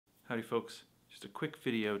Howdy folks, just a quick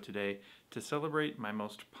video today to celebrate my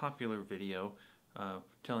most popular video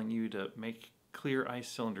telling you to make clear ice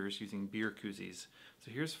cylinders using beer koozies.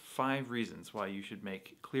 So here's 5 reasons why you should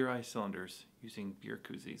make clear ice cylinders using beer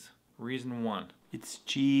koozies. Reason 1, it's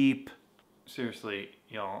cheap. Seriously,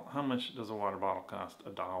 y'all, how much does a water bottle cost?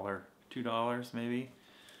 $1? $2 maybe?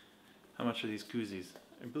 How much are these koozies?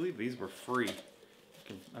 I believe these were free.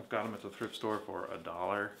 I've got them at the thrift store for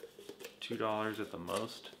 $1, $2 at the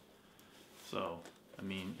most. So, I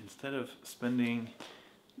mean, instead of spending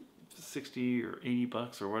 60 or 80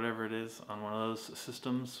 bucks or whatever it is on one of those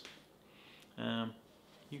systems,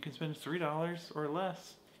 you can spend $3 or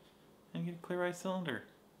less and get a clear ice cylinder.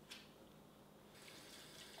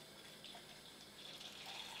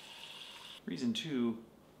 Reason 2,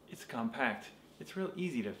 it's compact. It's real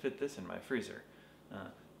easy to fit this in my freezer.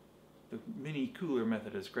 The mini cooler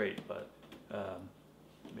method is great, but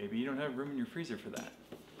maybe you don't have room in your freezer for that.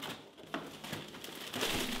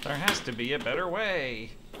 There has to be a better way.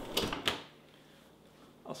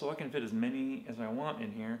 Also, I can fit as many as I want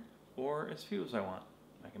in here, or as few as I want.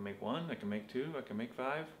 I can make 1, I can make 2, I can make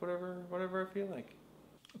 5, whatever I feel like.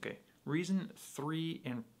 Okay, reason 3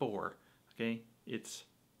 and 4. Okay, it's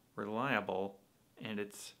reliable and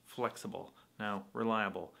it's flexible. Now,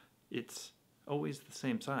 reliable, it's always the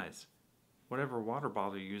same size. Whatever water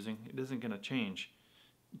bottle you're using, it isn't going to change.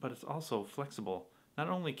 But it's also flexible. Not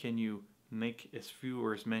only can you make as few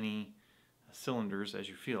or as many cylinders as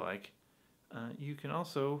you feel like, you can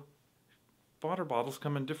also, water bottles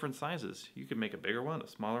come in different sizes. You can make a bigger one, a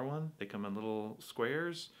smaller one. They come in little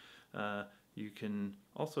squares. You can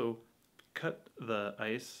also cut the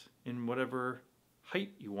ice in whatever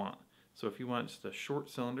height you want. So if you want just a short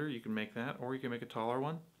cylinder, you can make that, or you can make a taller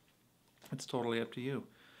one. It's totally up to you.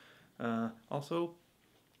 Also,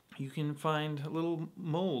 you can find little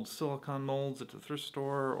molds, silicone molds at the thrift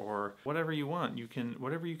store, or whatever you want.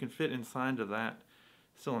 Whatever you can fit inside of that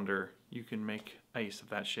cylinder, you can make ice of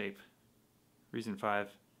that shape. Reason 5,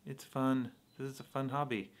 it's fun. This is a fun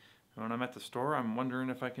hobby. When I'm at the store, I'm wondering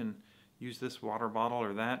if I can use this water bottle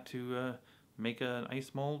or that to make an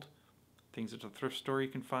ice mold. Things at the thrift store you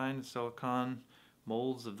can find, silicone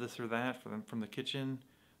molds of this or that from the kitchen.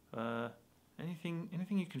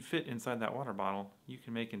 Anything you can fit inside that water bottle, you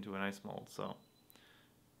can make into an ice mold. So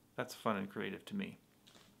that's fun and creative to me.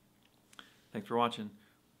 Thanks for watching.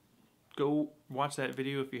 Go watch that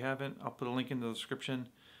video if you haven't. I'll put a link in the description.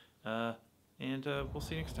 And we'll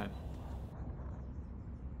see you next time.